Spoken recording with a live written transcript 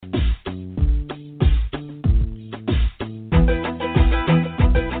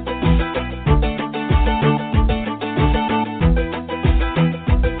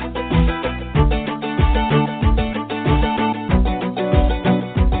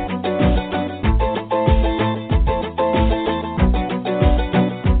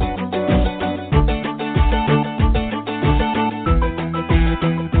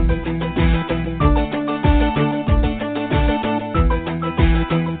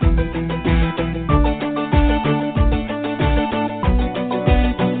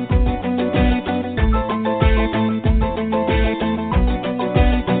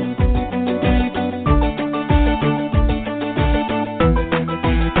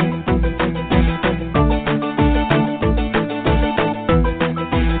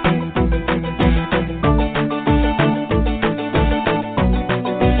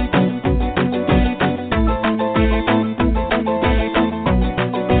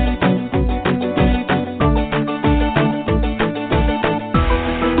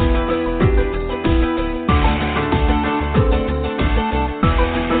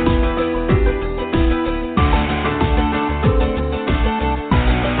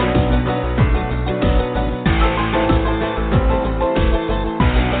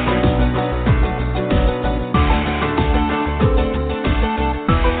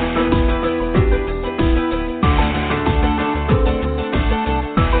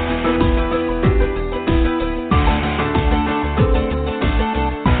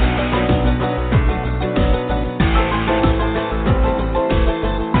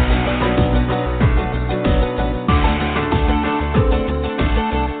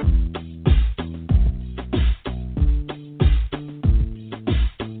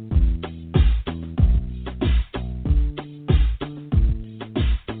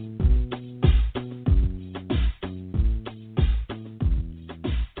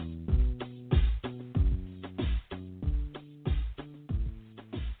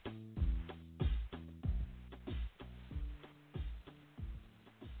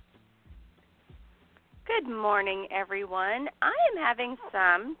Good morning, everyone. I am having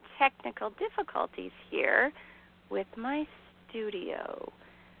some technical difficulties here with my studio.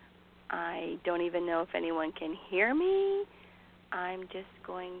 I don't even know if anyone can hear me. I'm just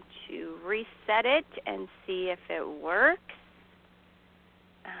going to reset it and see if it works.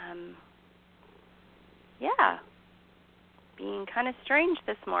 Being kind of strange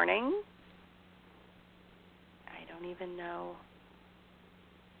this morning. I don't even know.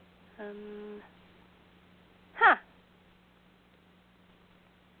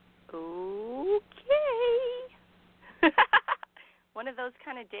 Okay. One of those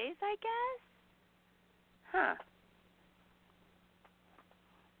kind of days, I guess.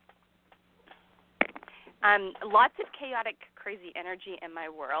 Lots of chaotic, crazy energy in my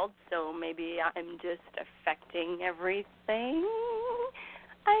world, so maybe I'm just affecting everything.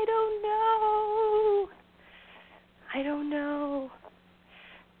 I don't know.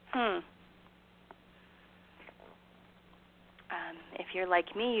 If you're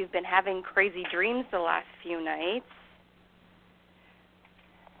like me, you've been having crazy dreams the last few nights.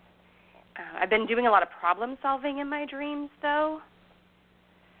 I've been doing a lot of problem solving in my dreams, though.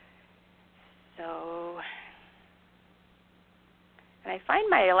 And I find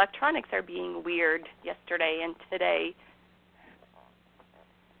my electronics are being weird yesterday and today.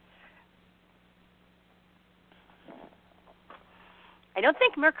 I don't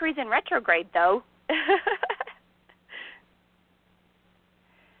think Mercury's in retrograde, though.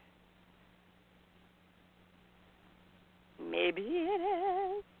 Maybe it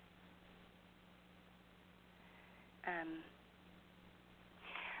is.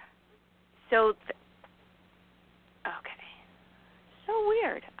 Okay. So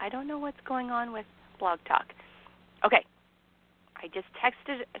weird. I don't know what's going on with Blog Talk. Okay. I just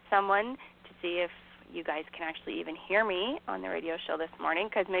texted someone to see if you guys can actually even hear me on the radio show this morning,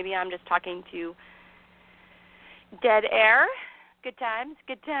 because maybe I'm just talking to dead air. Good times.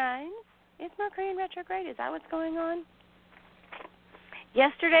 Is Mercury in retrograde? Is that what's going on?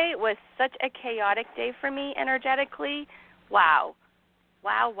 Yesterday was such a chaotic day for me energetically. Wow.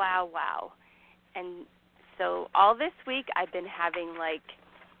 And so all this week I've been having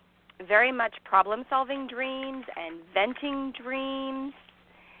very much problem-solving dreams and venting dreams,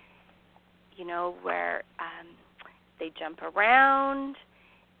 where they jump around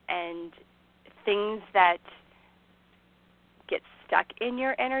and things that get stuck in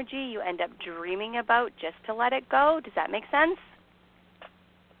your energy you end up dreaming about just to let it go. Does that make sense?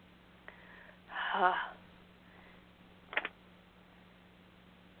 I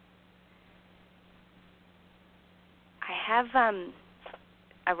have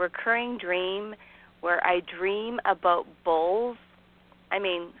a recurring dream where I dream about bulls. I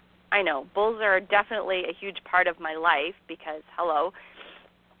mean, I know, bulls are definitely a huge part of my life because, hello.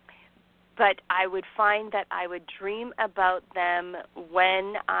 But I would find that I would dream about them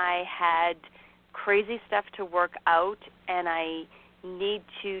when I had crazy stuff to work out and I need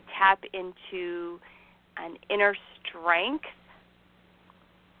to tap into an inner strength.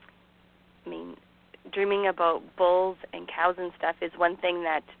 I mean, dreaming about bulls and cows and stuff is one thing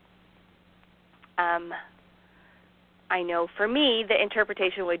that I know for me the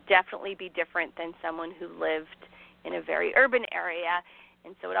interpretation would definitely be different than someone who lived in a very urban area.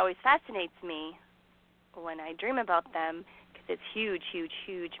 And so it always fascinates me when I dream about them because it's huge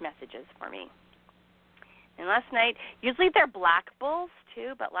messages for me. And last night, usually they're black bulls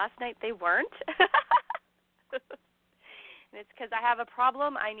too, but last night they weren't. And it's because I have a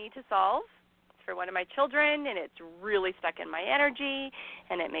problem I need to solve for one of my children, and it's really stuck in my energy,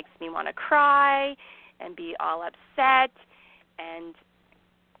 and it makes me want to cry and be all upset, and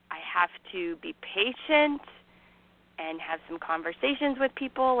I have to be patient and have some conversations with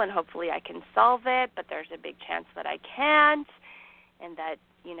people, and hopefully I can solve it, but there's a big chance that I can't, and that,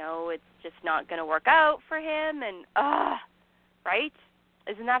 it's just not going to work out for him, and, right?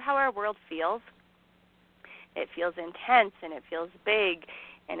 Isn't that how our world feels? It feels intense, and it feels big,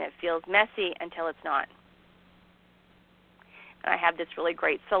 and it feels messy until it's not. And I have this really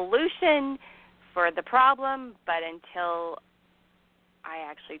great solution for the problem, but until I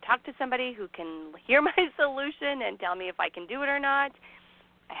actually talk to somebody who can hear my solution and tell me if I can do it or not,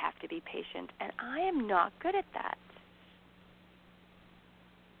 I have to be patient, and I am not good at that.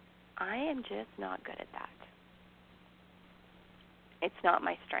 I am just not good at that. It's not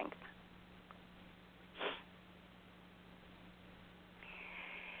my strength.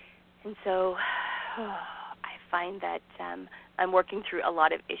 And so I find that I'm working through a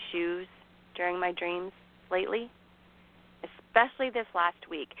lot of issues during my dreams lately, especially this last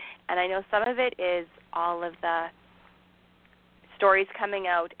week. And I know some of it is all of the stories coming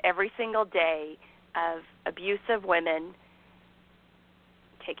out every single day of abusive women,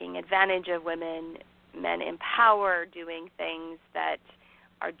 taking advantage of women, men in power doing things that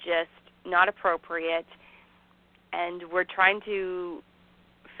are just not appropriate, and we're trying to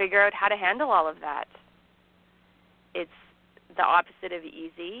figure out how to handle all of that. It's the opposite of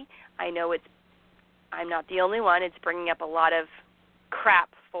easy. I know I'm not the only one. It's bringing up a lot of crap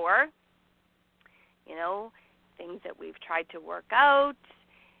for, things that we've tried to work out,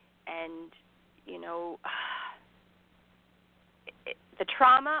 and, the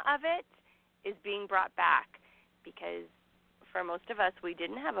trauma of it is being brought back because for most of us, we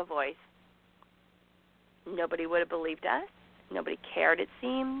didn't have a voice. Nobody would have believed us. Nobody cared, it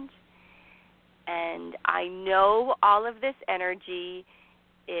seemed. And I know all of this energy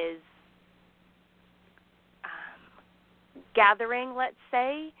is gathering, let's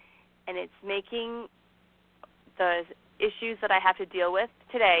say, and it's making the issues that I have to deal with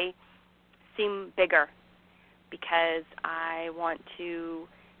today seem bigger because I want to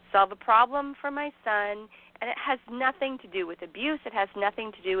solve a problem for my son, and it has nothing to do with abuse. It has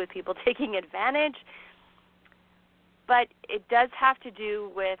nothing to do with people taking advantage, but it does have to do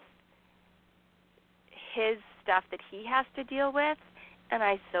with his stuff that he has to deal with, and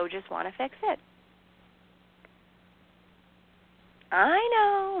I so just want to fix it. I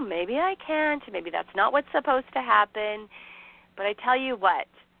know, maybe I can't, maybe that's not what's supposed to happen, but I tell you what,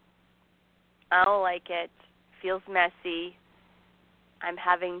 I don't like it. Feels messy. I'm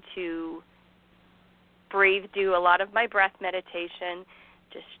having to breathe, do a lot of my breath meditation,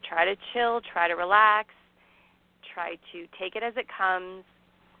 just try to chill, try to relax, try to take it as it comes,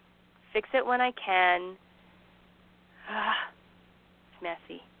 fix it when I can. It's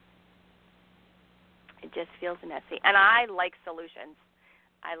messy. It just feels messy. And I like solutions.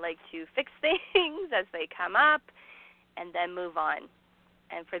 I like to fix things as they come up and then move on.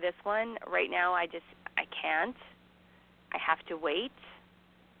 And for this one, right now, I can't. I have to wait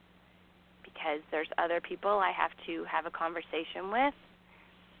because there's other people I have to have a conversation with.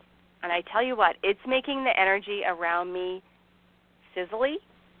 And I tell you what, it's making the energy around me sizzly.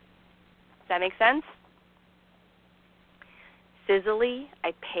 Does that make sense? Sizzly.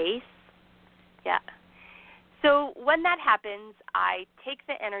 I pace. Yeah. So when that happens, I take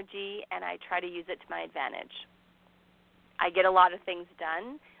the energy and I try to use it to my advantage. I get a lot of things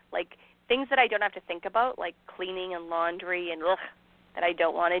done, like things that I don't have to think about, like cleaning and laundry and that I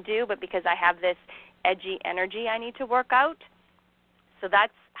don't want to do, but because I have this edgy energy I need to work out. So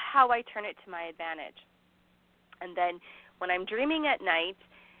that's how I turn it to my advantage. And then when I'm dreaming at night,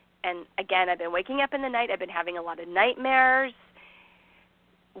 and again, I've been waking up in the night, I've been having a lot of nightmares.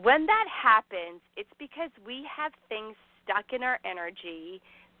 When that happens, it's because we have things stuck in our energy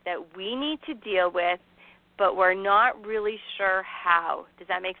that we need to deal with, but we're not really sure how. Does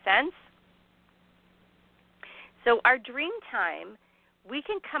that make sense? So our dream time, we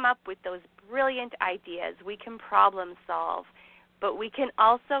can come up with those brilliant ideas. We can problem solve, but we can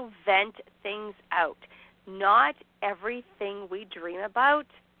also vent things out. Not everything we dream about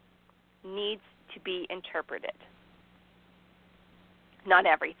needs to be interpreted. Not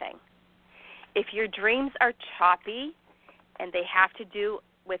everything. If your dreams are choppy and they have to do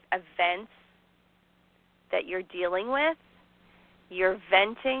with events that you're dealing with, you're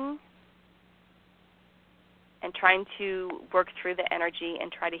venting and trying to work through the energy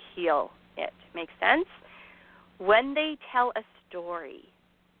and try to heal it. Make sense? When they tell a story,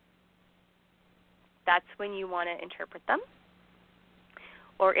 that's when you want to interpret them.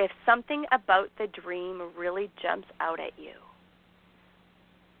 Or if something about the dream really jumps out at you.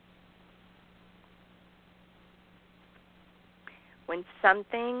 When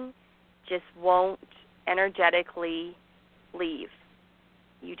something just won't energetically leave.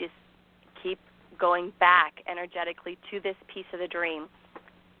 You just keep going back energetically to this piece of the dream.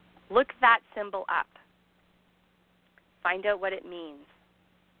 Look that symbol up. Find out what it means.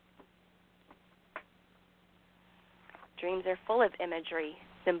 Dreams are full of imagery,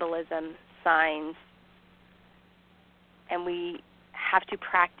 symbolism, signs, and we have to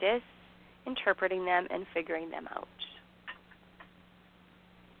practice interpreting them and figuring them out.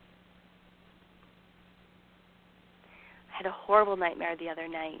 I had a horrible nightmare the other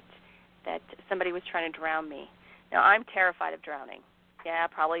night that somebody was trying to drown me. Now, I'm terrified of drowning. Yeah,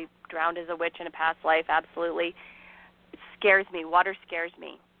 probably drowned as a witch in a past life, absolutely. It scares me. Water scares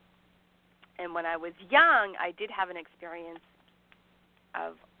me. And when I was young, I did have an experience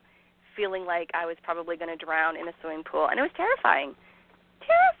of feeling like I was probably going to drown in a swimming pool. And it was terrifying.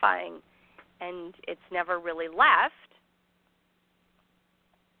 Terrifying. And it's never really left.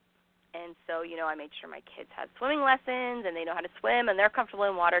 And so, I made sure my kids had swimming lessons and they know how to swim and they're comfortable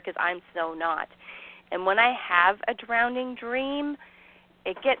in water because I'm so not. And when I have a drowning dream,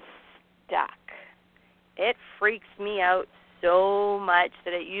 it gets stuck. It freaks me out so much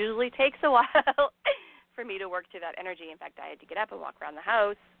that it usually takes a while for me to work through that energy. In fact, I had to get up and walk around the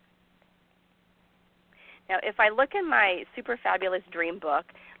house. Now, if I look in my super fabulous dream book,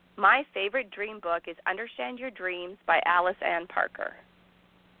 my favorite dream book is Understand Your Dreams by Alice Ann Parker.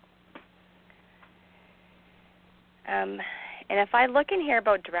 And if I look in here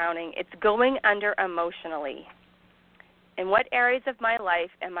about drowning, it's going under emotionally. In what areas of my life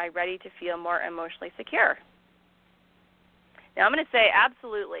am I ready to feel more emotionally secure? Now, I'm going to say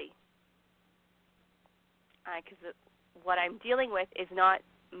absolutely, because what I'm dealing with is not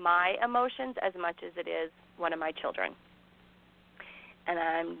my emotions as much as it is one of my children.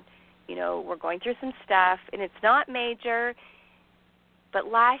 And we're going through some stuff, and it's not major, but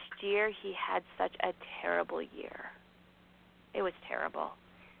last year he had such a terrible year. It was terrible,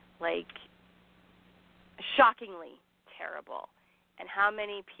 like shockingly terrible. And how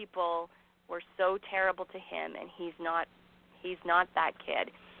many people were so terrible to him, and he's not that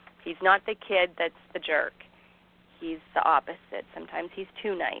kid. He's not the kid that's the jerk. He's the opposite. Sometimes he's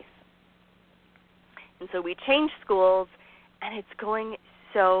too nice. And so we changed schools, and it's going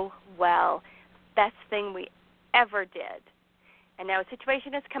so well. Best thing we ever did. And now a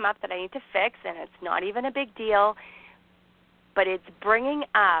situation has come up that I need to fix, and it's not even a big deal, but it's bringing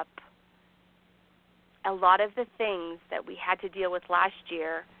up a lot of the things that we had to deal with last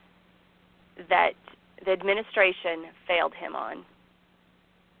year that the administration failed him on.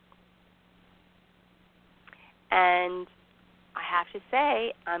 And I have to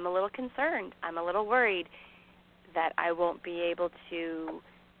say, I'm a little concerned. I'm a little worried that I won't be able to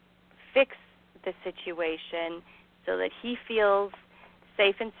fix the situation so that he feels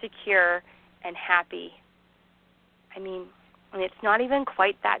safe and secure and happy. I mean, it's not even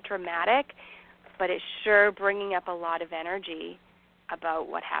quite that dramatic, but it's sure bringing up a lot of energy about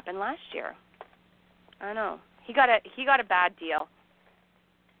what happened last year. I don't know. He got a bad deal.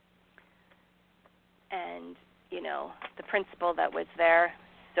 And, the principal that was there,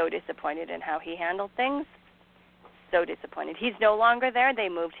 so disappointed in how he handled things. So disappointed. He's no longer there. They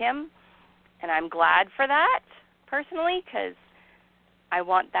moved him, and I'm glad for that, personally, because I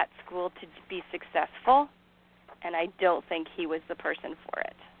want that school to be successful, and I don't think he was the person for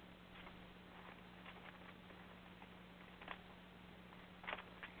it.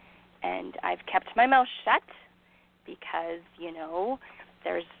 And I've kept my mouth shut because,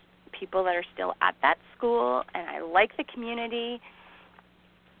 there's people that are still at that school, and I like the community.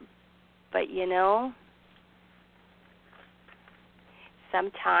 But,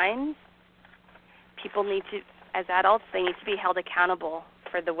 sometimes people need to, as adults, they need to be held accountable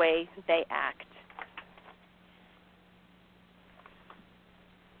for the way they act.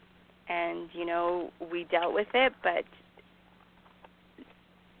 And, we dealt with it, but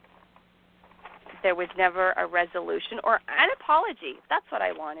there was never a resolution or an apology. That's what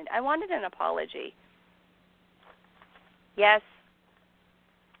I wanted. I wanted an apology. Yes,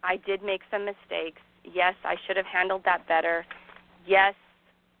 I did make some mistakes. Yes, I should have handled that better. Yes,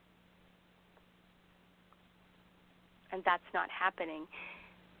 and that's not happening,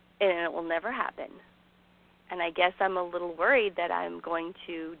 and it will never happen. And I guess I'm a little worried that I'm going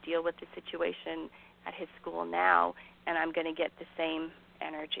to deal with the situation at his school now, and I'm going to get the same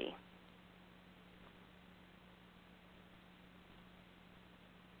energy.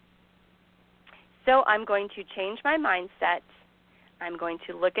 So I'm going to change my mindset. I'm going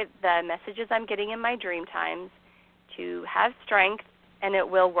to look at the messages I'm getting in my dream times to have strength, and it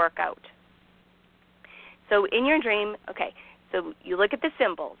will work out. So in your dream, so you look at the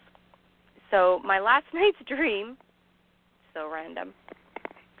symbols. So my last night's dream, so random,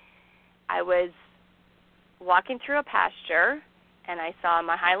 I was walking through a pasture, and I saw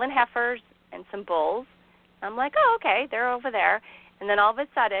my Highland heifers and some bulls. I'm like, oh, okay, they're over there. And then all of a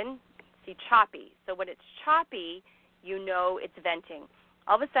sudden, see choppy. So when it's choppy, it's venting.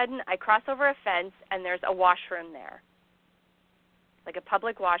 All of a sudden, I cross over a fence, and there's a washroom there, like a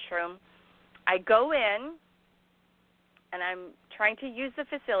public washroom. I go in, and I'm trying to use the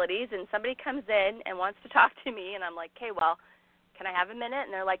facilities, and somebody comes in and wants to talk to me, and I'm like, okay, well, can I have a minute?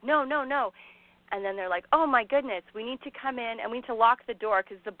 And they're like, no. And then they're like, oh, my goodness, we need to come in, and we need to lock the door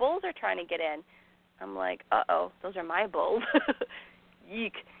because the bulls are trying to get in. I'm like, uh-oh, those are my bulls.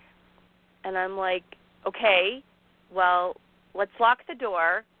 Yeek. And I'm like, okay, well, let's lock the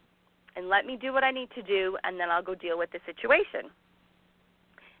door and let me do what I need to do, and then I'll go deal with the situation.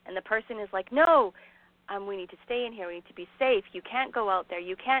 And the person is like, no, we need to stay in here. We need to be safe. You can't go out there.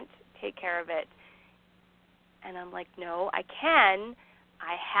 You can't take care of it. And I'm like, no, I can.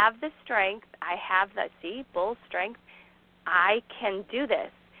 I have the strength. I have the, bull strength. I can do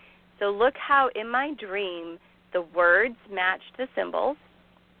this. So look how in my dream the words matched the symbols.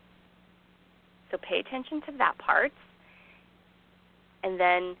 So pay attention to that part. And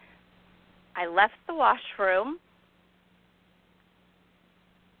then I left the washroom.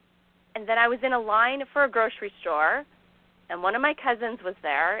 And then I was in a line for a grocery store. And one of my cousins was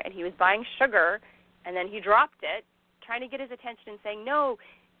there, and he was buying sugar. And then he dropped it, trying to get his attention and saying, no,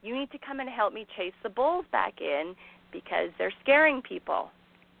 you need to come and help me chase the bulls back in because they're scaring people.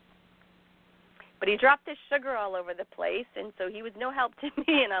 But he dropped his sugar all over the place, and so he was no help to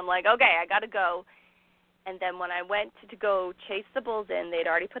me. And I'm like, okay, I got to go. And then when I went to go chase the bulls in, they'd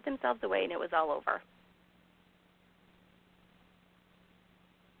already put themselves away, and it was all over.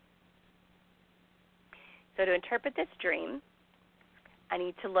 So to interpret this dream, I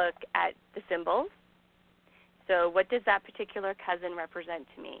need to look at the symbols. So what does that particular cousin represent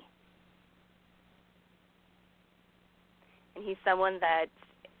to me? And he's someone that,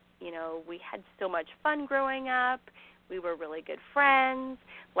 we had so much fun growing up. We were really good friends.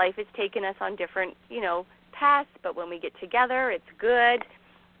 Life has taken us on different, paths, but when we get together, it's good.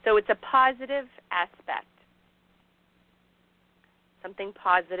 So it's a positive aspect, something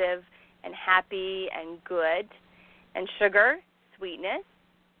positive and happy and good. And sugar, sweetness.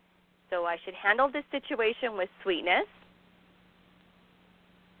 So I should handle this situation with sweetness,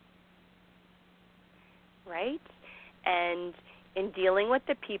 right? And in dealing with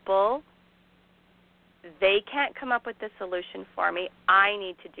the people, they can't come up with the solution for me. I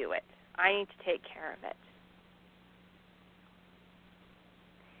need to do it. I need to take care of it.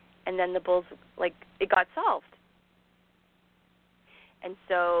 And then the bulls, it got solved. And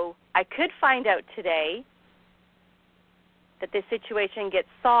so I could find out today that this situation gets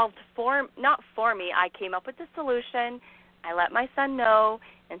solved not for me. I came up with the solution. I let my son know,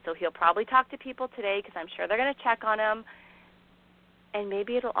 and so he'll probably talk to people today because I'm sure they're going to check on him, and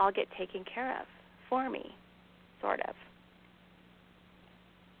maybe it'll all get taken care of for me, sort of.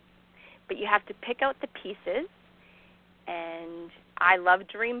 But you have to pick out the pieces, and I love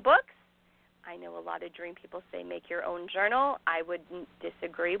dream books. I know a lot of dream people say make your own journal. I wouldn't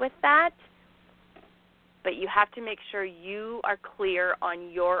disagree with that. But you have to make sure you are clear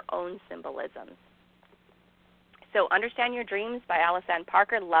on your own symbolisms. So Understand Your Dreams by Alice-Ann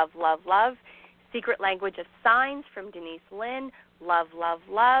Parker. Love, love, love. Secret Language of Signs from Denise Lynn. Love, love,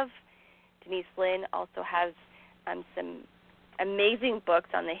 love. Denise Lynn also has some amazing books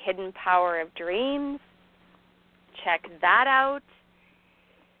on the hidden power of dreams. Check that out.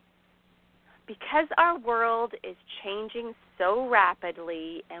 Because our world is changing so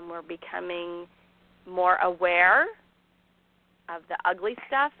rapidly and we're becoming more aware of the ugly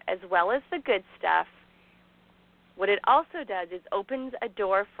stuff as well as the good stuff, what it also does is opens a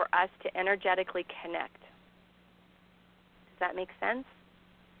door for us to energetically connect. Does that make sense?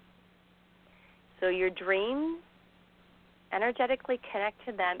 So your dreams, energetically connect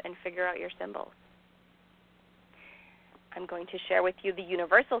to them and figure out your symbols. I'm going to share with you the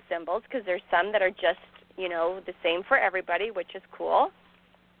universal symbols because there's some that are just, the same for everybody, which is cool.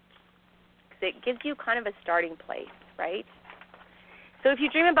 It gives you kind of a starting place, right? So if you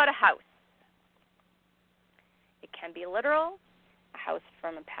dream about a house, it can be literal, a house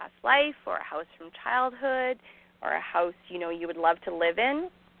from a past life or a house from childhood or a house, you would love to live in.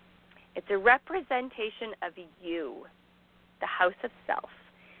 It's a representation of you, the house of self,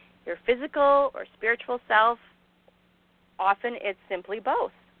 your physical or spiritual self. Often it's simply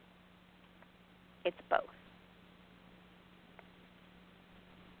both. It's both.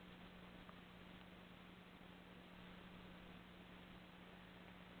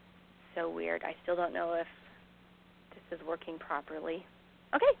 So weird. I still don't know if this is working properly.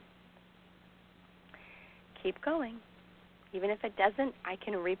 Okay. Keep going. Even if it doesn't, I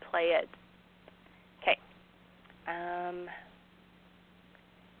can replay it. Okay.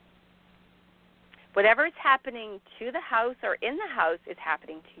 Whatever is happening to the house or in the house is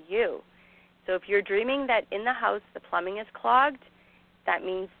happening to you. So if you're dreaming that in the house the plumbing is clogged, that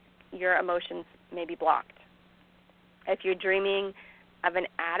means your emotions may be blocked. If you're dreaming of an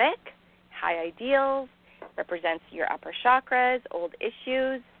attic, high ideals, represents your upper chakras, old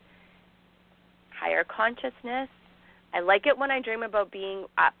issues, higher consciousness. I like it when I dream about being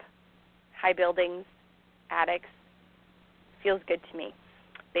up, high buildings, attics. Feels good to me.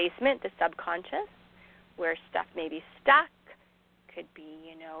 Basement, the subconscious, where stuff may be stuck. Could be,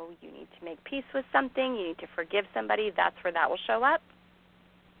 you need to make peace with something. You need to forgive somebody. That's where that will show up.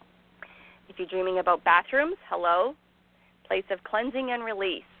 If you're dreaming about bathrooms, hello, place of cleansing and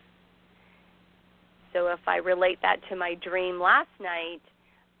release. So if I relate that to my dream last night,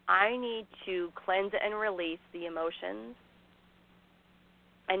 I need to cleanse and release the emotions,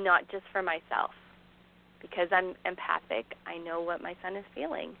 and not just for myself. Because I'm empathic, I know what my son is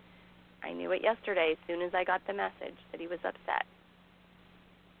feeling. I knew it yesterday as soon as I got the message that he was upset.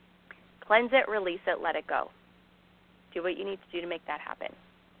 Cleanse it, release it, let it go. Do what you need to do to make that happen.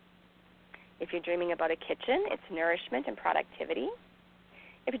 If you're dreaming about a kitchen, it's nourishment and productivity.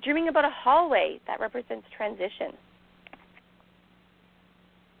 If you're dreaming about a hallway, that represents transition.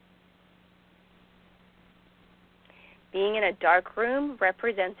 Being in a dark room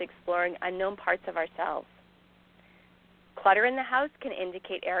represents exploring unknown parts of ourselves. Clutter in the house can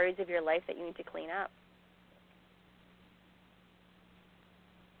indicate areas of your life that you need to clean up.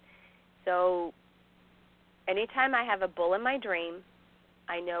 So anytime I have a bull in my dream,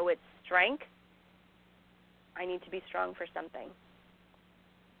 I know it's strength. I need to be strong for something.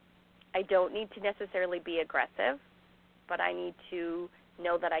 I don't need to necessarily be aggressive, but I need to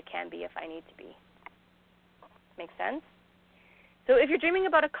know that I can be if I need to be. Make sense? So if you're dreaming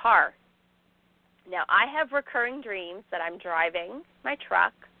about a car, now I have recurring dreams that I'm driving my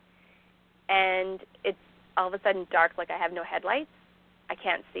truck and it's all of a sudden dark, like I have no headlights. I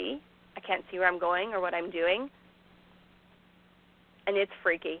can't see where I'm going or what I'm doing. And it's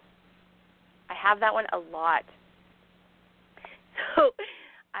freaky. I have that one a lot. So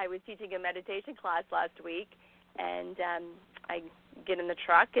I was teaching a meditation class last week, and I get in the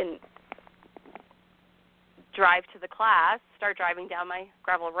truck and drive to the class, start driving down my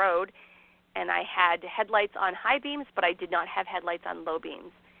gravel road, and I had headlights on high beams, but I did not have headlights on low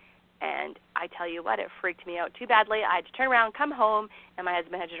beams. And I tell you what, it freaked me out too badly. I had to turn around, come home, and my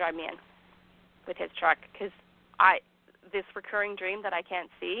husband had to drive me in with his truck because this recurring dream that I can't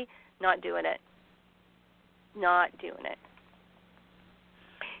see, not doing it. Not doing it.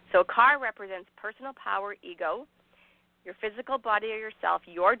 So a car represents personal power, ego, your physical body or yourself,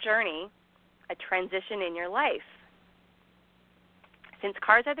 your journey, a transition in your life. Since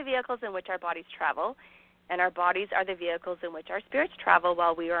cars are the vehicles in which our bodies travel, and our bodies are the vehicles in which our spirits travel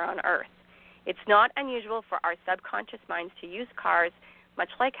while we are on earth, it's not unusual for our subconscious minds to use cars, much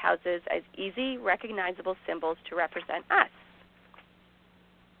like houses, as easy, recognizable symbols to represent us.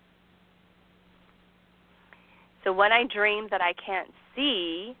 So when I dream that I can't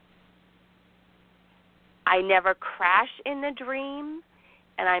see, I never crash in the dream,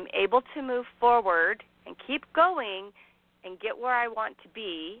 and I'm able to move forward and keep going and get where I want to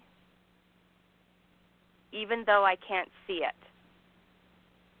be, even though I can't see it.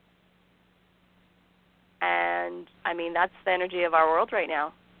 And, I mean, that's the energy of our world right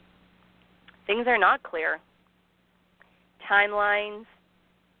now. Things are not clear. Timelines,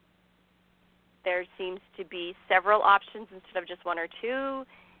 there seems to be several options instead of just one or two.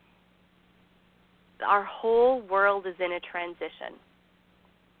 Our whole world is in a transition.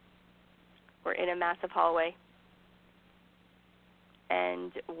 We're in a massive hallway.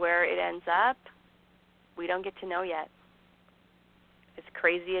 And where it ends up, we don't get to know yet. As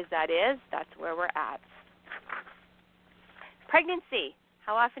crazy as that is, that's where we're at. Pregnancy.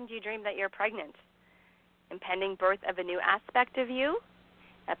 How often do you dream that you're pregnant? Impending birth of a new aspect of you,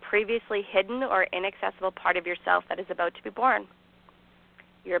 a previously hidden or inaccessible part of yourself that is about to be born.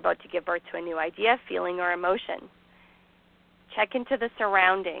 You're about to give birth to a new idea, feeling, or emotion. Check into the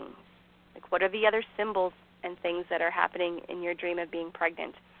surroundings. Like, what are the other symbols and things that are happening in your dream of being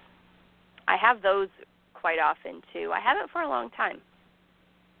pregnant? I have those quite often, too. I haven't for a long time.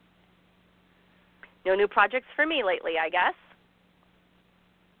 No new projects for me lately, I guess.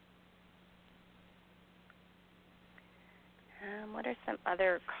 What are some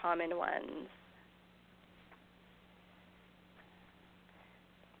other common ones?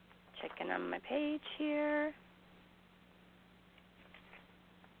 Checking on my page here.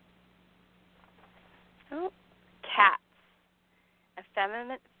 Oh, cats. A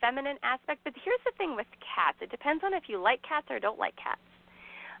feminine aspect. But here's the thing with cats. It depends on if you like cats or don't like cats.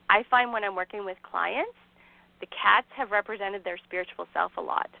 I find when I'm working with clients, the cats have represented their spiritual self a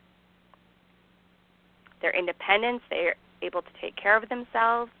lot. Their independence, they're able to take care of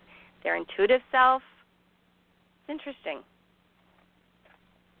themselves, their intuitive self. It's interesting.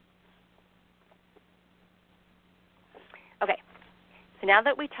 Okay, so now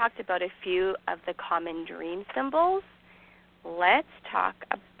that we talked about a few of the common dream symbols, let's talk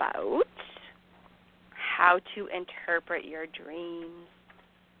about how to interpret your dreams.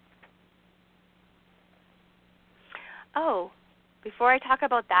 Oh, before I talk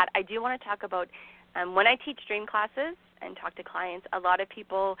about that, I do want to talk about when I teach dream classes and talk to clients, a lot of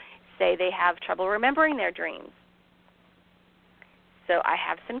people say they have trouble remembering their dreams. So I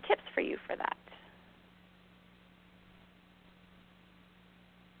have some tips for you for that.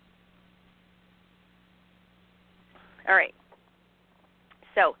 All right.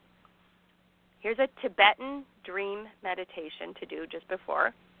 So here's a Tibetan dream meditation to do just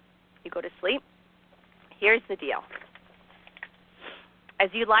before you go to sleep. Here's the deal. As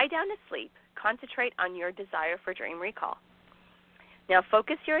you lie down to sleep, concentrate on your desire for dream recall. Now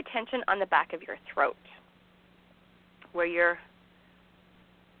focus your attention on the back of your throat, where your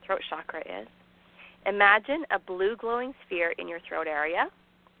throat chakra is. Imagine a blue glowing sphere in your throat area,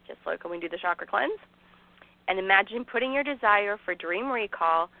 just like when we do the chakra cleanse. And imagine putting your desire for dream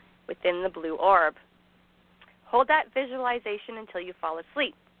recall within the blue orb. Hold that visualization until you fall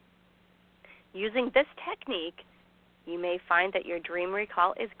asleep. Using this technique, you may find that your dream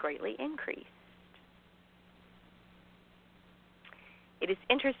recall is greatly increased. It is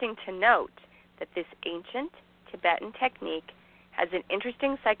interesting to note that this ancient Tibetan technique has an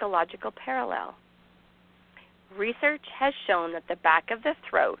interesting psychological parallel. Research has shown that the back of the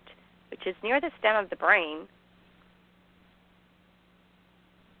throat, which is near the stem of the brain,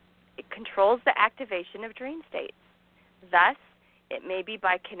 it controls the activation of dream states. Thus, it may be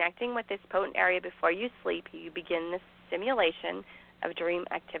by connecting with this potent area before you sleep, you begin the simulation of dream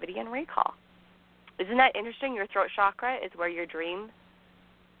activity and recall. Isn't that interesting? Your throat chakra is where your dream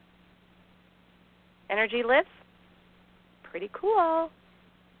energy lives. Pretty cool.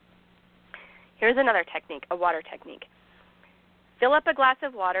 Here's another technique, a water technique. Fill up a glass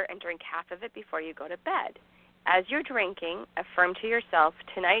of water and drink half of it before you go to bed. As you're drinking, affirm to yourself,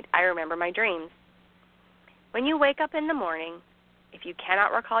 tonight I remember my dreams. When you wake up in the morning, if you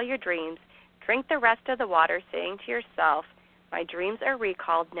cannot recall your dreams, drink the rest of the water, saying to yourself, my dreams are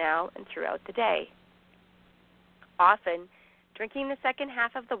recalled now and throughout the day. Often, drinking the second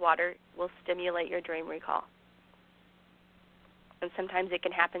half of the water will stimulate your dream recall. And sometimes it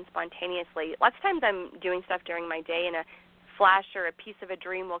can happen spontaneously. Lots of times I'm doing stuff during my day and a flash or a piece of a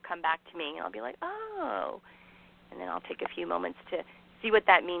dream will come back to me. And I'll be like, oh. And then I'll take a few moments to see what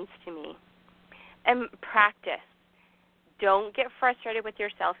that means to me. And practice. Don't get frustrated with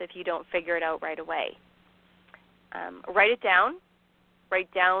yourself if you don't figure it out right away. Write it down.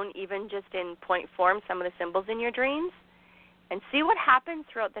 Write down even just in point form some of the symbols in your dreams and see what happens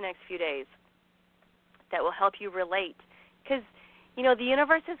throughout the next few days that will help you relate. Because, you know, the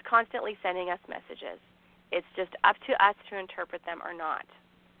universe is constantly sending us messages. It's just up to us to interpret them or not.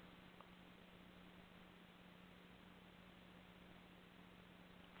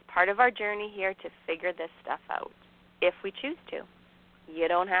 It's part of our journey here to figure this stuff out, if we choose to. You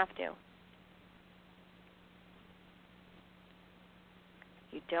don't have to.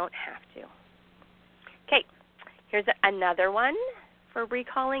 You don't have to. Okay, here's another one for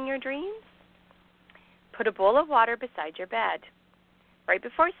recalling your dreams. Put a bowl of water beside your bed. Right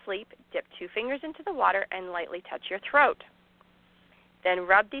before sleep, dip 2 fingers into the water and lightly touch your throat. Then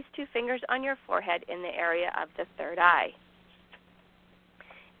rub these 2 fingers on your forehead in the area of the third eye.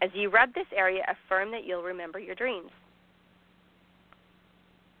 As you rub this area, affirm that you'll remember your dreams.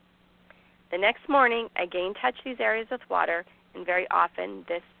 The next morning, again touch these areas with water, and very often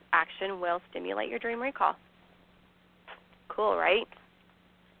this action will stimulate your dream recall. Cool, right?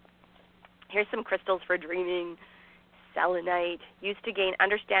 Here's some crystals for dreaming. Selenite, used to gain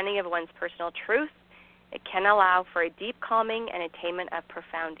understanding of one's personal truth. It can allow for a deep calming and attainment of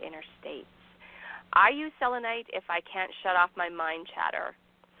profound inner states. I use selenite if I can't shut off my mind chatter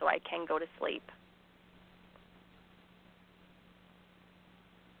so I can go to sleep.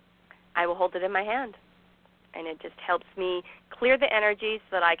 I will hold it in my hand, and it just helps me clear the energy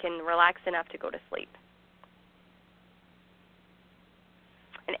so that I can relax enough to go to sleep.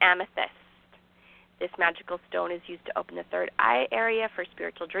 An amethyst. This magical stone is used to open the third eye area for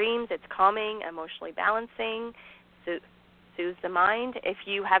spiritual dreams. It's calming, emotionally balancing, soothes the mind. If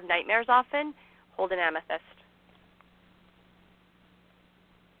you have nightmares often, hold an amethyst.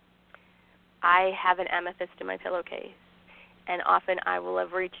 I have an amethyst in my pillowcase, and often I will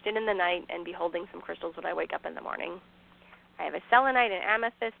have reached in the night and be holding some crystals when I wake up in the morning. I have a selenite, an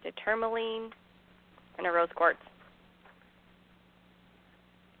amethyst, a tourmaline, and a rose quartz.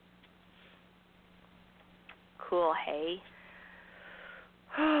 Cool, hey?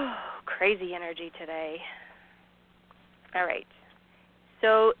 Crazy energy today. All right.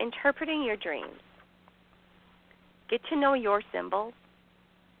 So interpreting your dreams. Get to know your symbols.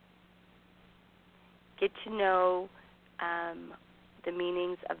 Get to know the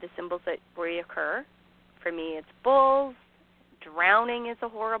meanings of the symbols that reoccur. For me, it's bulls. Drowning is a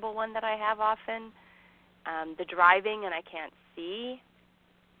horrible one that I have often. The driving and I can't see.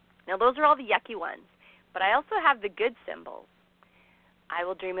 Now, those are all the yucky ones. But I also have the good symbols. I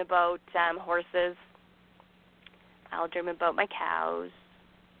will dream about horses. I'll dream about my cows.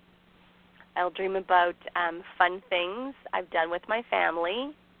 I'll dream about fun things I've done with my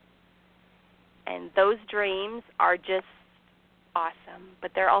family, and those dreams are just awesome.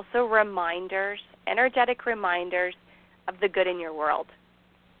 But they're also reminders, energetic reminders of the good in your world.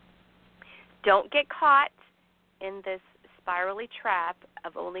 Don't get caught in this spirally trap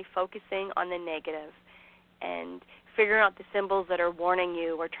of only focusing on the negative and figuring out the symbols that are warning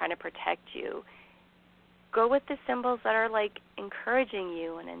you or trying to protect you. Go with the symbols that are like encouraging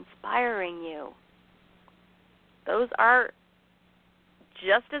you and inspiring you. Those are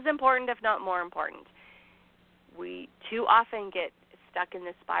just as important, if not more important. We too often get stuck in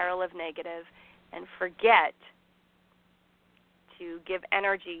the spiral of negative and forget to give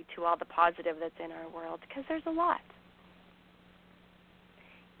energy to all the positive that's in our world, because there's a lot.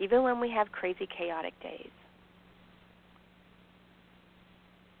 Even when we have crazy, chaotic days.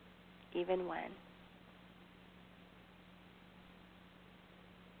 Even when.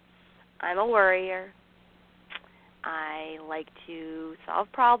 I'm a worrier. I like to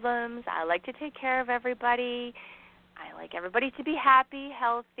solve problems. I like to take care of everybody. I like everybody to be happy,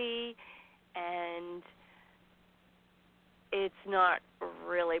 healthy, and it's not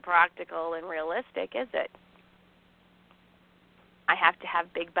really practical and realistic, is it? I have to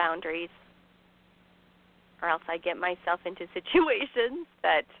have big boundaries, or else I get myself into situations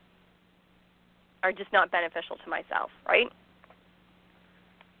that are just not beneficial to myself, right?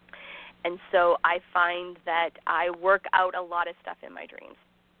 And so I find that I work out a lot of stuff in my dreams.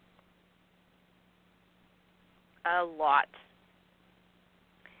 A lot.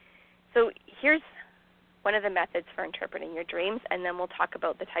 So here's one of the methods for interpreting your dreams, and then we'll talk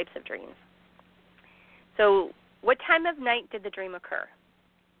about the types of dreams. So what time of night did the dream occur?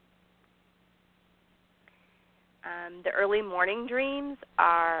 The early morning dreams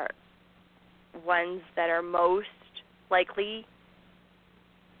are ones that are most likely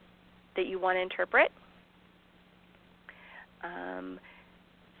that you want to interpret.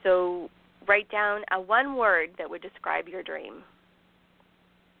 So write down one word that would describe your dream.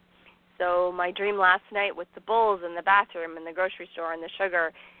 So my dream last night with the bulls in the bathroom and the grocery store and the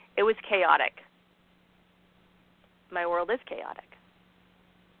sugar, it was chaotic. My world is chaotic.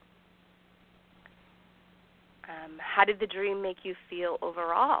 How did the dream make you feel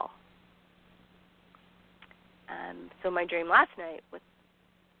overall? So my dream last night with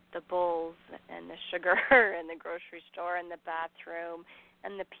the bulls and the sugar and the grocery store and the bathroom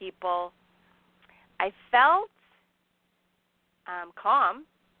and the people, I felt calm.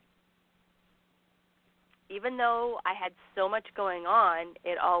 Even though I had so much going on,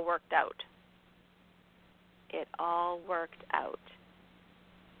 it all worked out. It all worked out.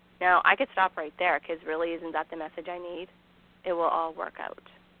 Now, I could stop right there, because really, isn't that the message I need? It will all work out.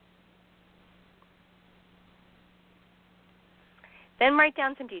 Then write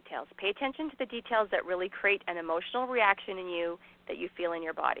down some details. Pay attention to the details that really create an emotional reaction in you that you feel in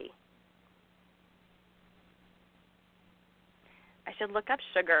your body. I should look up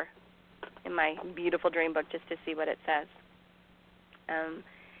sugar in my beautiful dream book just to see what it says.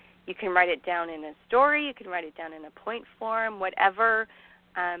 You can write it down in a story. You can write it down in a point form, whatever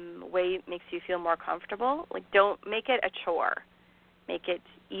way makes you feel more comfortable. Like, don't make it a chore. Make it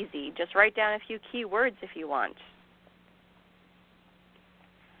easy. Just write down a few key words if you want.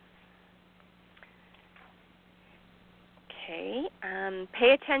 Okay.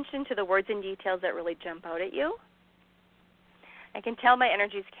 Pay attention to the words and details that really jump out at you. I can tell my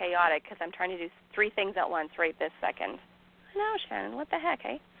energy is chaotic because I'm trying to do 3 things at once right this second. I know, Shannon. What the heck,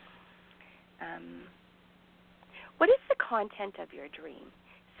 eh? What is the content of your dream?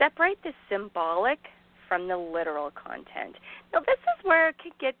 Separate the symbolic from the literal content. Now, this is where it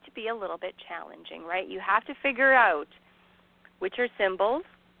could get to be a little bit challenging, right? You have to figure out which are symbols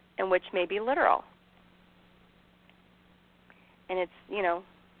and which may be literal. And it's,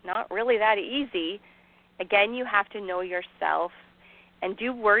 not really that easy. Again, you have to know yourself and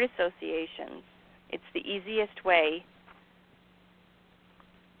do word associations. It's the easiest way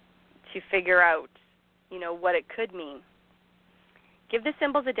to figure out, what it could mean. Give the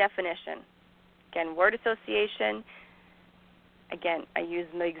symbols a definition. Again, word association. Again, I use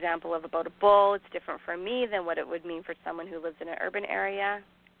the example of about a bull. It's different for me than what it would mean for someone who lives in an urban area.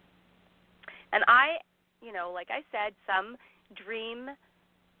 And like I said, some dream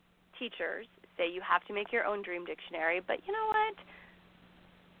teachers say you have to make your own dream dictionary, but you know what?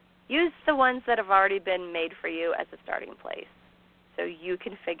 Use the ones that have already been made for you as a starting place so you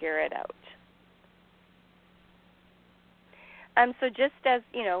can figure it out. So just as,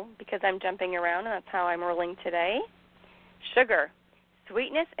 because I'm jumping around, and that's how I'm rolling today, sugar,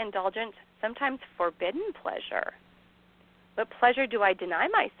 sweetness, indulgent, sometimes forbidden pleasure. What pleasure do I deny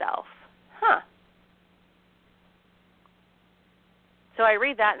myself? Huh. So I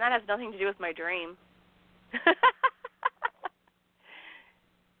read that, and that has nothing to do with my dream.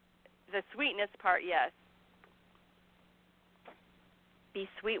 The sweetness part, yes. Be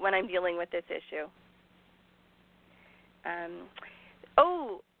sweet when I'm dealing with this issue.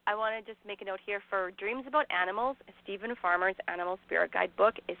 I want to just make a note here for Dreams About Animals. Stephen Farmer's Animal Spirit Guide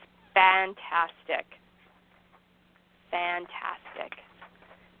book is fantastic. Fantastic.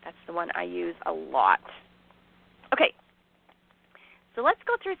 That's the one I use a lot. Okay, so let's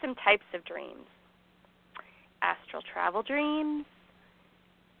go through some types of dreams. Astral travel dreams.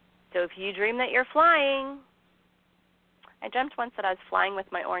 So if you dream that you're flying, I dreamt once that I was flying with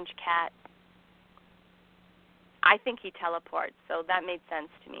my orange cat. I think he teleports, so that made sense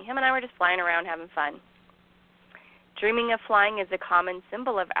to me. Him and I were just flying around having fun. Dreaming of flying is a common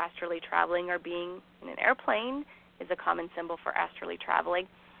symbol of astrally traveling, or being in an airplane is a common symbol for astrally traveling.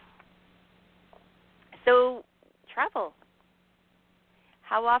 So, travel.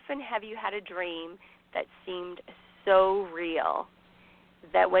 How often have you had a dream that seemed so real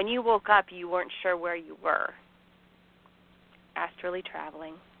that when you woke up you weren't sure where you were? Astrally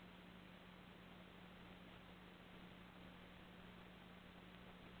traveling.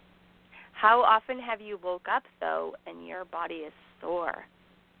 How often have you woke up, though, and your body is sore?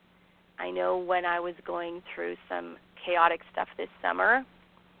 I know when I was going through some chaotic stuff this summer,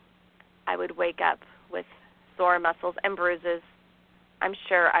 I would wake up with sore muscles and bruises. I'm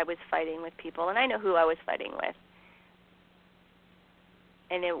sure I was fighting with people, and I know who I was fighting with.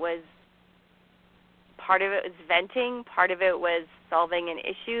 And it was, part of it was venting, part of it was solving an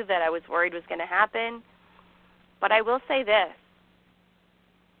issue that I was worried was going to happen. But I will say this.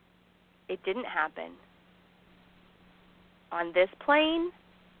 It didn't happen. On this plane,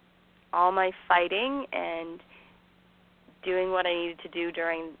 all my fighting and doing what I needed to do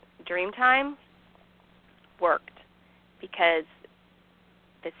during dream time worked, because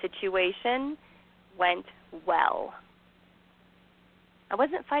the situation went well. I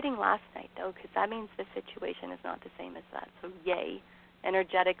wasn't fighting last night, though, because that means the situation is not the same as that. So yay.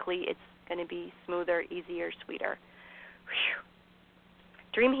 Energetically, it's going to be smoother, easier, sweeter. Whew.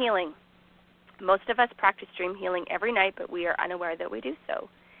 Dream healing. Most of us practice dream healing every night, but we are unaware that we do so.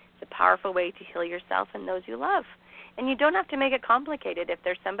 It's a powerful way to heal yourself and those you love. And you don't have to make it complicated. If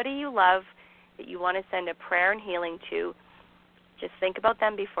there's somebody you love that you want to send a prayer and healing to, just think about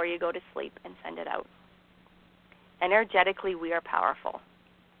them before you go to sleep and send it out. Energetically, we are powerful.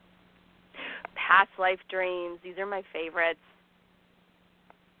 Past life dreams, these are my favorites.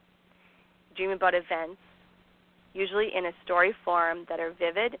 Dream about events, usually in a story form, that are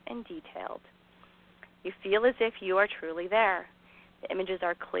vivid and detailed. You feel as if you are truly there. The images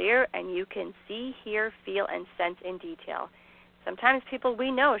are clear, and you can see, hear, feel, and sense in detail. Sometimes people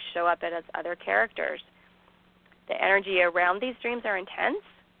we know show up as other characters. The energy around these dreams are intense.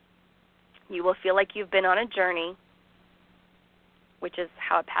 You will feel like you've been on a journey, which is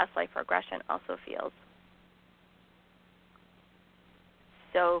how a past life regression also feels.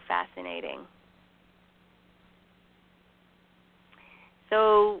 So fascinating.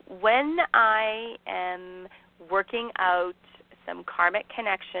 So when I am working out some karmic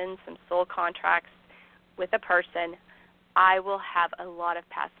connections, some soul contracts with a person, I will have a lot of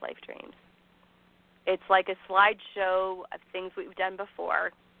past life dreams. It's like a slideshow of things we've done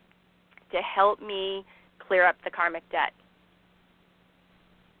before to help me clear up the karmic debt.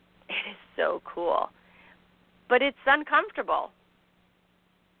 It is so cool. But it's uncomfortable.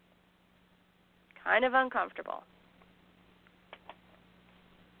 Kind of uncomfortable.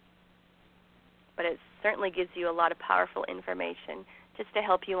 But it certainly gives you a lot of powerful information just to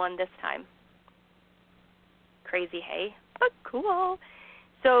help you on this time. Crazy, hey? But cool.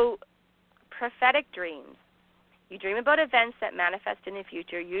 So, prophetic dreams. You dream about events that manifest in the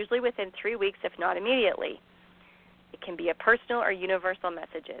future, usually within 3 weeks, if not immediately. It can be a personal or universal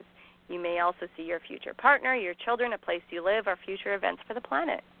messages. You may also see your future partner, your children, a place you live, or future events for the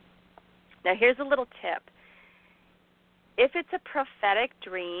planet. Now, here's a little tip. If it's a prophetic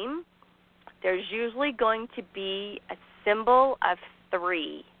dream, there's usually going to be a symbol of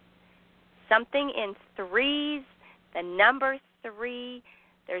 3. Something in threes, the number 3,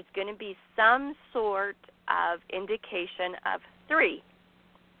 there's going to be some sort of indication of 3.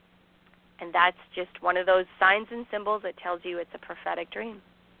 And that's just one of those signs and symbols that tells you it's a prophetic dream.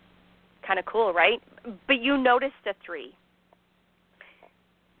 Kind of cool, right? But you notice the 3.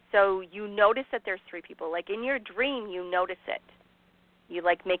 So you notice that there's 3 people. Like in your dream, you notice it. You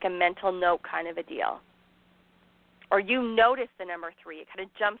like make a mental note kind of a deal. Or you notice the number 3. It kind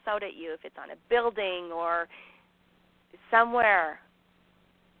of jumps out at you if it's on a building or somewhere.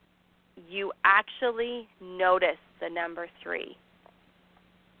 you actually notice the number 3.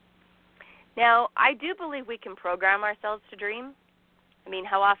 Now, I do believe we can program ourselves to dream. I mean,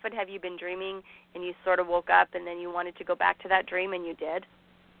 how often have you been dreaming and you sort of woke up and then you wanted to go back to that dream and you did?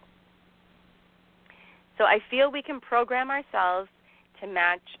 So I feel we can program ourselves to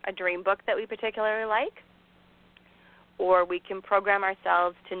match a dream book that we particularly like, or we can program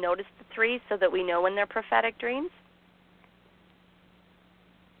ourselves to notice the 3 so that we know when they're prophetic dreams.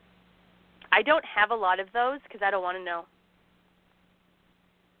 I don't have a lot of those because I don't want to know.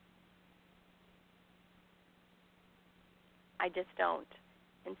 I just don't.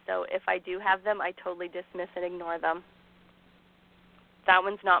 And so if I do have them, I totally dismiss and ignore them. That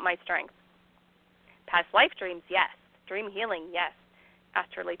one's not my strength. Past life dreams, yes. Dream healing, yes.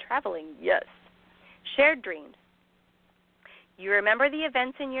 Astrally traveling, yes. Shared dreams. You remember the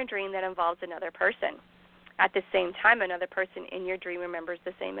events in your dream that involves another person. At the same time, another person in your dream remembers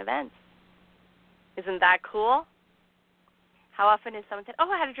the same events. Isn't that cool? How often has someone said, oh,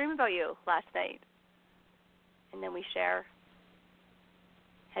 I had a dream about you last night? And then we share.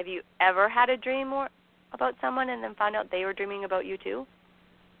 Have you ever had a dream about someone and then found out they were dreaming about you too?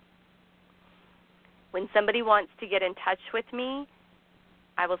 When somebody wants to get in touch with me,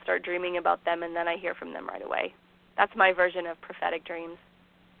 I will start dreaming about them and then I hear from them right away. That's my version of prophetic dreams.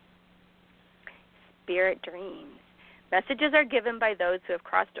 Spirit dreams. Messages are given by those who have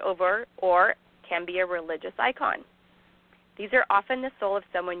crossed over or can be a religious icon. These are often the soul of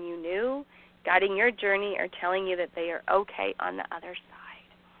someone you knew, guiding your journey or telling you that they are okay on the other side.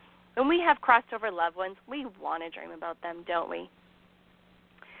 When we have crossed over loved ones, we want to dream about them, don't we?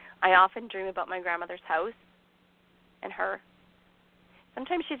 I often dream about my grandmother's house and her.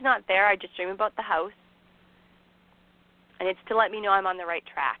 Sometimes she's not there. I just dream about the house. And it's to let me know I'm on the right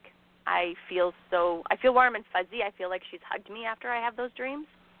track. I feel warm and fuzzy. I feel like she's hugged me after I have those dreams.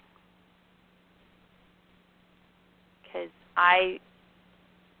 Because I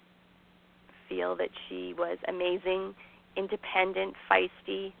feel that she was amazing, independent,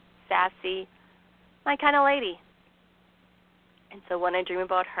 feisty, sassy, my kind of lady. And so when I dream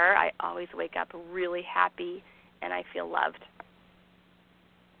about her, I always wake up really happy and I feel loved.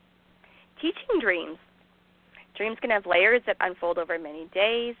 Teaching dreams. Dreams can have layers that unfold over many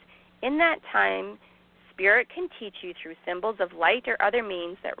days. In that time, Spirit can teach you through symbols of light or other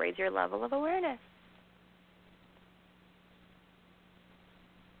means that raise your level of awareness.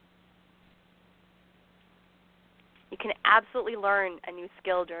 You can absolutely learn a new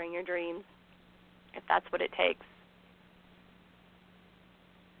skill during your dreams if that's what it takes.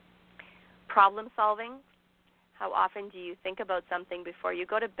 Problem solving. How often do you think about something before you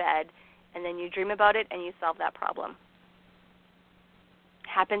go to bed and then you dream about it and you solve that problem?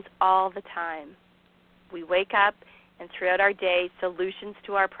 Happens all the time. We wake up and throughout our day, solutions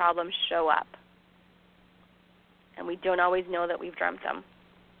to our problems show up. And we don't always know that we've dreamt them.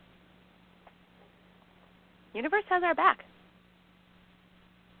 The universe has our back.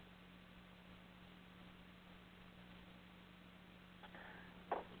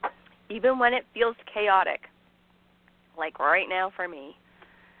 Even when it feels chaotic, like right now for me.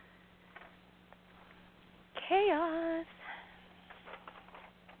 Chaos.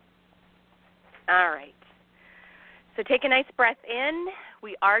 All right. So take a nice breath in.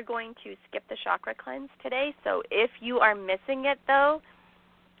 We are going to skip the chakra cleanse today. So if you are missing it, though,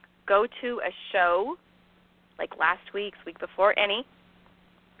 go to a show like last week's, week before, any,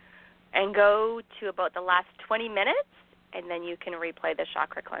 and go to about the last 20 minutes, and then you can replay the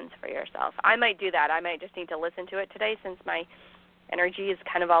chakra cleanse for yourself. I might do that. I might just need to listen to it today since my energy is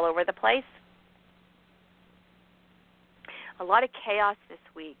kind of all over the place. A lot of chaos this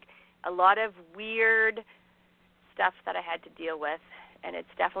week. A lot of weird stuff that I had to deal with, and it's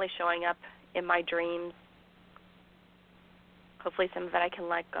definitely showing up in my dreams. Hopefully some of it I can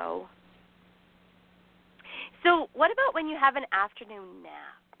let go. So what about when you have an afternoon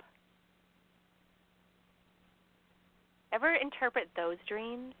nap? Ever interpret those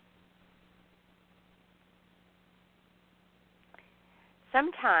dreams?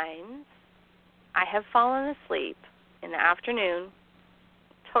 Sometimes I have fallen asleep in the afternoon,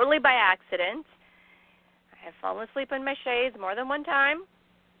 totally by accident. I have fallen asleep in my shades more than one time.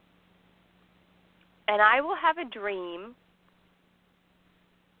 And I will have a dream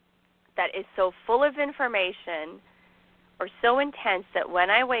that is so full of information or so intense that when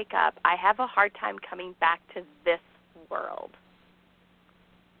I wake up, I have a hard time coming back to this world.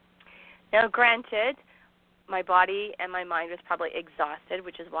 Now, granted, my body and my mind was probably exhausted,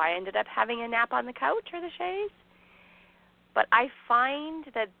 which is why I ended up having a nap on the couch or the chaise. But I find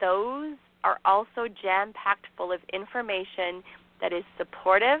that those are also jam-packed full of information that is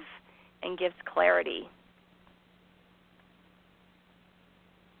supportive, and gives clarity.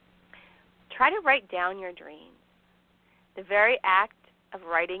 Try to write down your dreams. The very act of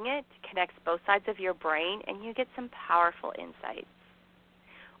writing it connects both sides of your brain, and you get some powerful insights.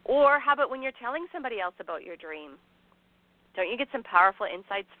 Or how about when you're telling somebody else about your dream? Don't you get some powerful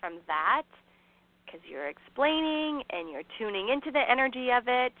insights from that? Because you're explaining and you're tuning into the energy of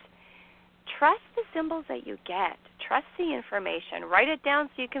it. Trust the symbols that you get. Trust the information. Write it down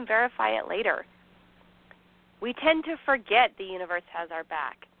so you can verify it later. We tend to forget the universe has our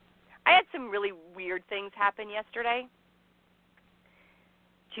back. I had some really weird things happen yesterday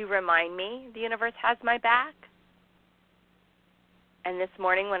to remind me the universe has my back. And this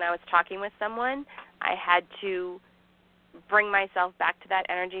morning when I was talking with someone, I had to bring myself back to that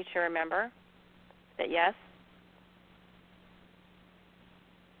energy to remember that, yes,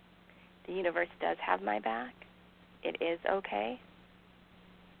 the universe does have my back. It is okay.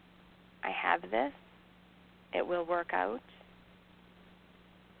 I have this. It will work out.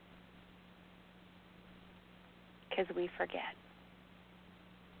 Because we forget.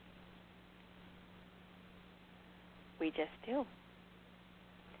 We just do.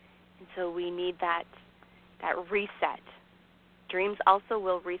 And so we need that reset. Dreams also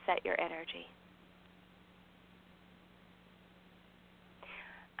will reset your energy.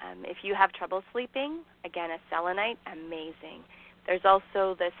 If you have trouble sleeping, again, a selenite, amazing. There's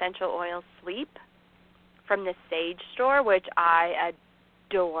also the essential oil Sleep from the Sage store, which I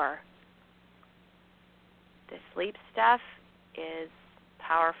adore. The sleep stuff is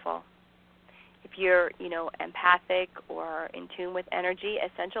powerful. If you're, empathic or in tune with energy,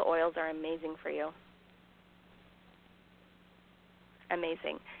 essential oils are amazing for you.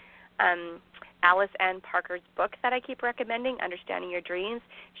 Amazing. Alice Ann Parker's book that I keep recommending, Understanding Your Dreams,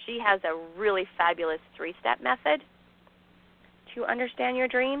 she has a really fabulous 3-step method to understand your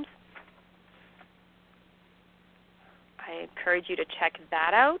dreams. I encourage you to check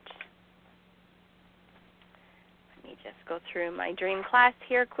that out. Let me just go through my dream class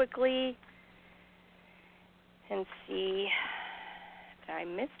here quickly and see if I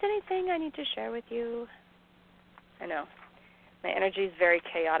missed anything I need to share with you. I know. My energy is very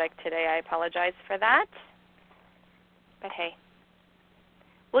chaotic today. I apologize for that. But hey,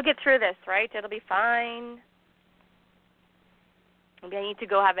 we'll get through this, right? It'll be fine. Maybe I need to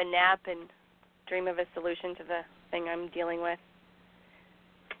go have a nap and dream of a solution to the thing I'm dealing with.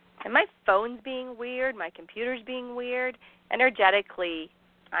 And my phone's being weird. My computer's being weird. Energetically,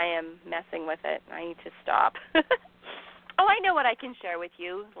 I am messing with it. I need to stop. Oh, I know what I can share with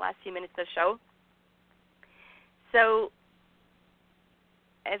you the last few minutes of the show. So,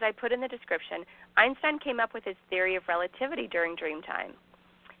 as I put in the description, Einstein came up with his theory of relativity during dream time.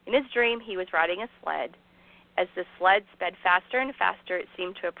 In his dream, he was riding a sled. As the sled sped faster and faster, it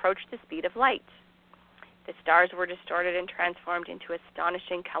seemed to approach the speed of light. The stars were distorted and transformed into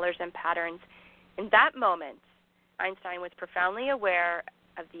astonishing colors and patterns. In that moment, Einstein was profoundly aware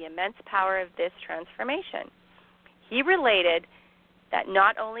of the immense power of this transformation. He related that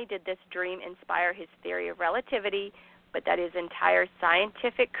not only did this dream inspire his theory of relativity, but that his entire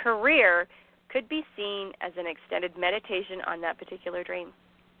scientific career could be seen as an extended meditation on that particular dream.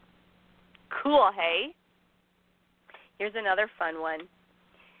 Cool, hey? Here's another fun one.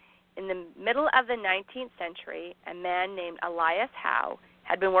 In the middle of the 19th century, a man named Elias Howe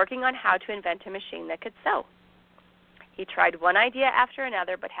had been working on how to invent a machine that could sew. He tried one idea after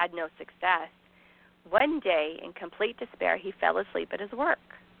another but had no success. One day, in complete despair, he fell asleep at his work.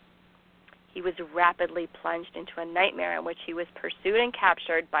 He was rapidly plunged into a nightmare in which he was pursued and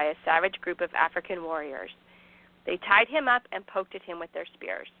captured by a savage group of African warriors. They tied him up and poked at him with their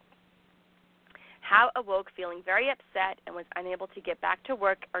spears. Howe awoke feeling very upset and was unable to get back to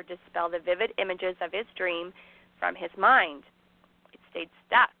work or dispel the vivid images of his dream from his mind. It stayed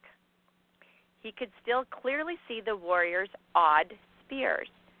stuck. He could still clearly see the warriors' odd spears.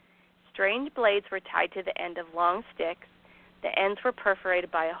 Strange blades were tied to the end of long sticks. The ends were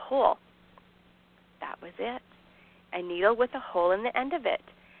perforated by a hole. That was it. A needle with a hole in the end of it.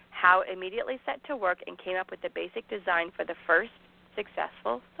 Howe immediately set to work and came up with the basic design for the first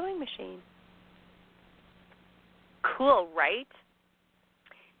successful sewing machine. Cool, right?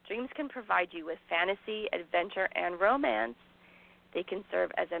 Dreams can provide you with fantasy, adventure, and romance. They can serve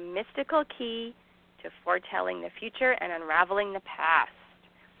as a mystical key to foretelling the future and unraveling the past.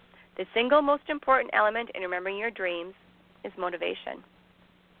 The single most important element in remembering your dreams is motivation.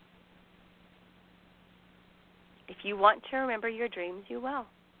 If you want to remember your dreams, you will.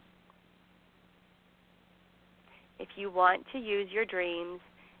 If you want to use your dreams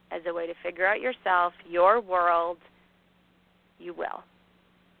as a way to figure out yourself, your world, you will.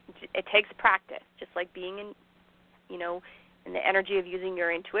 It takes practice, just like being in, in the energy of using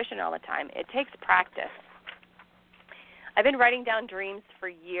your intuition all the time. It takes practice. I've been writing down dreams for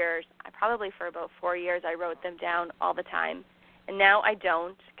years. Probably for about 4 years I wrote them down all the time. And now I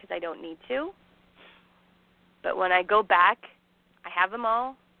don't because I don't need to. But when I go back, I have them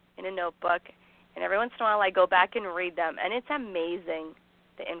all in a notebook. And every once in a while I go back and read them. And it's amazing,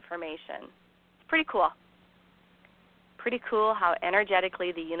 the information. It's pretty cool. Pretty cool how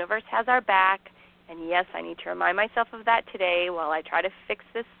energetically the universe has our back. And yes, I need to remind myself of that today while I try to fix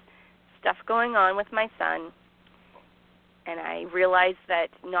this stuff going on with my son. And I realize that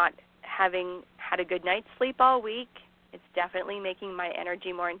not having had a good night's sleep all week, it's definitely making my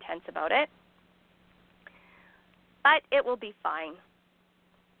energy more intense about it. But it will be fine.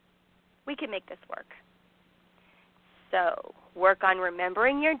 We can make this work. So work on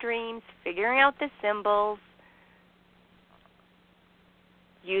remembering your dreams, figuring out the symbols.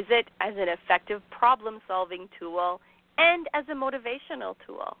 Use it as an effective problem-solving tool and as a motivational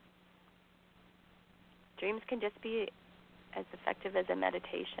tool. Dreams can just be as effective as a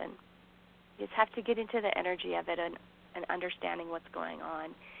meditation. You just have to get into the energy of it and understanding what's going on.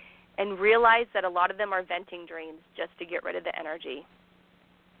 And realize that a lot of them are venting dreams just to get rid of the energy.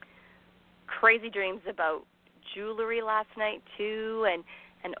 Crazy dreams about jewelry last night too, and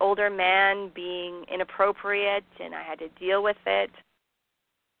an older man being inappropriate, and I had to deal with it.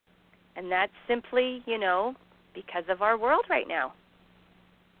 And that's simply, because of our world right now.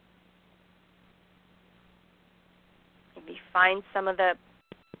 Maybe find some of the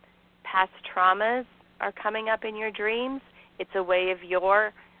past traumas are coming up in your dreams. It's a way of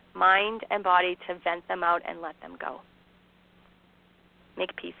your mind and body to vent them out and let them go.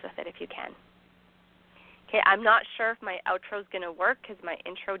 Make peace with it if you can. Okay, I'm not sure if my outro is going to work because my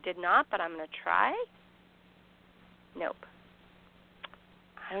intro did not, but I'm going to try. Nope.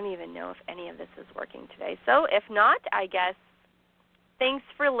 I don't even know if any of this is working today. So if not, I guess thanks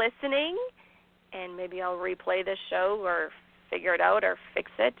for listening, and maybe I'll replay this show or figure it out or fix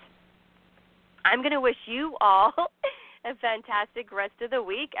it. I'm going to wish you all a fantastic rest of the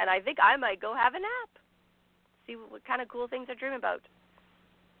week, and I think I might go have a nap. See what kind of cool things I dream about.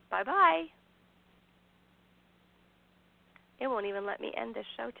 Bye-bye. It won't even let me end this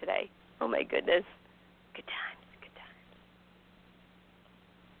show today. Oh, my goodness. Good times.